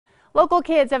Local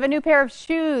kids have a new pair of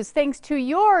shoes thanks to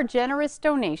your generous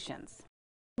donations.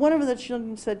 One of the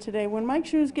children said today, when my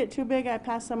shoes get too big, I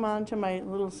pass them on to my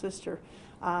little sister.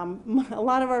 A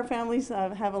lot of our families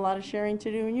have a lot of sharing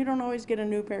to do, and you don't always get a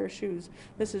new pair of shoes.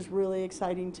 This is really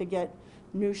exciting to get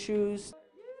new shoes.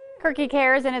 KRQE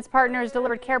Cares and its partners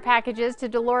delivered care packages to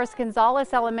Dolores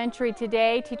Gonzalez Elementary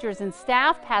today. Teachers and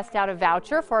staff passed out a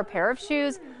voucher for a pair of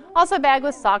shoes, also a bag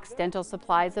with socks, dental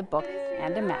supplies, a book,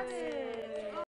 and a mask.